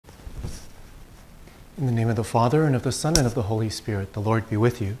In the name of the Father, and of the Son, and of the Holy Spirit, the Lord be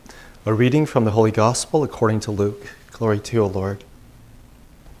with you. A reading from the Holy Gospel according to Luke. Glory to you, O Lord.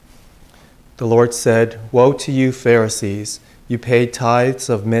 The Lord said, "Woe to you, Pharisees! You pay tithes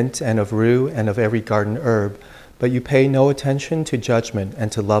of mint and of rue and of every garden herb, but you pay no attention to judgment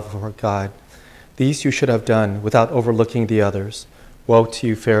and to love for God. These you should have done without overlooking the others. Woe to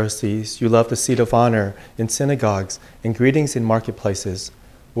you, Pharisees! You love the seat of honor in synagogues and greetings in marketplaces.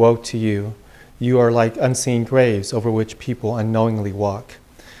 Woe to you! You are like unseen graves over which people unknowingly walk."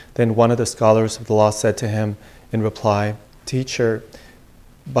 Then one of the scholars of the law said to him in reply, "Teacher,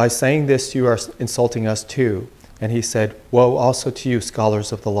 by saying this you are insulting us too." And he said, "Woe also to you,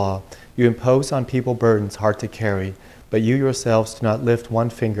 scholars of the law! You impose on people burdens hard to carry, but you yourselves do not lift one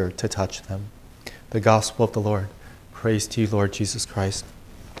finger to touch them." The Gospel of the Lord. Praise to you, Lord Jesus Christ.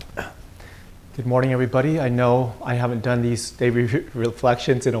 Good morning, everybody. I know I haven't done these daily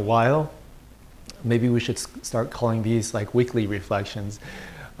reflections in a while. Maybe we should start calling these like weekly reflections.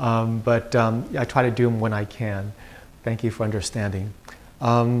 But I try to do them when I can. Thank you for understanding.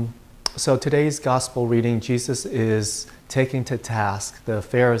 So today's gospel reading, Jesus is taking to task the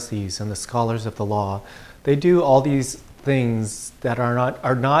Pharisees and the scholars of the law. They do all these things that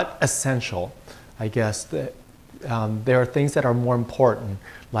are not essential, I guess. There are things that are more important,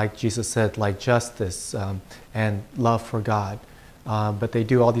 like Jesus said, like justice and love for God. But they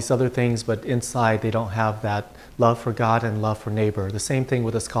do all these other things, but inside they don't have that love for God and love for neighbor. The same thing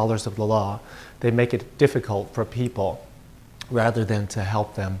with the scholars of the law. They make it difficult for people rather than to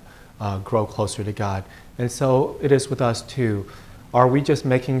help them grow closer to God. And so it is with us too. Are we just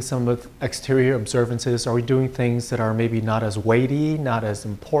making some exterior observances? Are we doing things that are maybe not as weighty, not as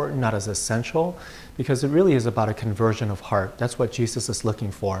important, not as essential? Because it really is about a conversion of heart. That's what Jesus is looking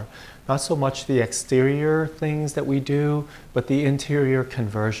for. Not so much the exterior things that we do, but the interior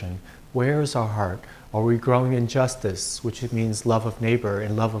conversion. Where is our heart? Are we growing in justice, which means love of neighbor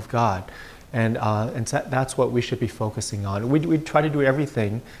and love of God? And that's what we should be focusing on. We try to do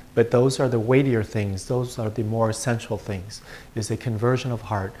everything, but those are the weightier things. Those are the more essential things, is a conversion of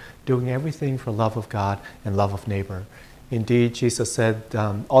heart, doing everything for love of God and love of neighbor. Indeed, Jesus said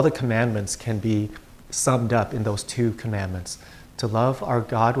all the commandments can be summed up in those two commandments: to love our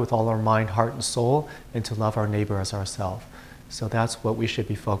God with all our mind, heart, and soul, and to love our neighbor as ourselves. So that's what we should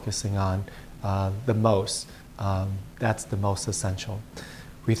be focusing on the most. That's the most essential.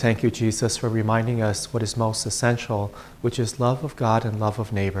 We thank you, Jesus, for reminding us what is most essential, which is love of God and love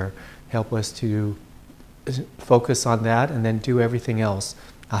of neighbor. Help us to focus on that and then do everything else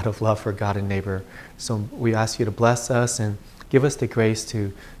out of love for God and neighbor. So we ask you to bless us and give us the grace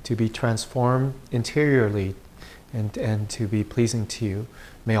to be transformed interiorly and to be pleasing to you.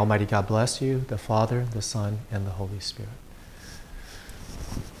 May Almighty God bless you, the Father, the Son, and the Holy Spirit.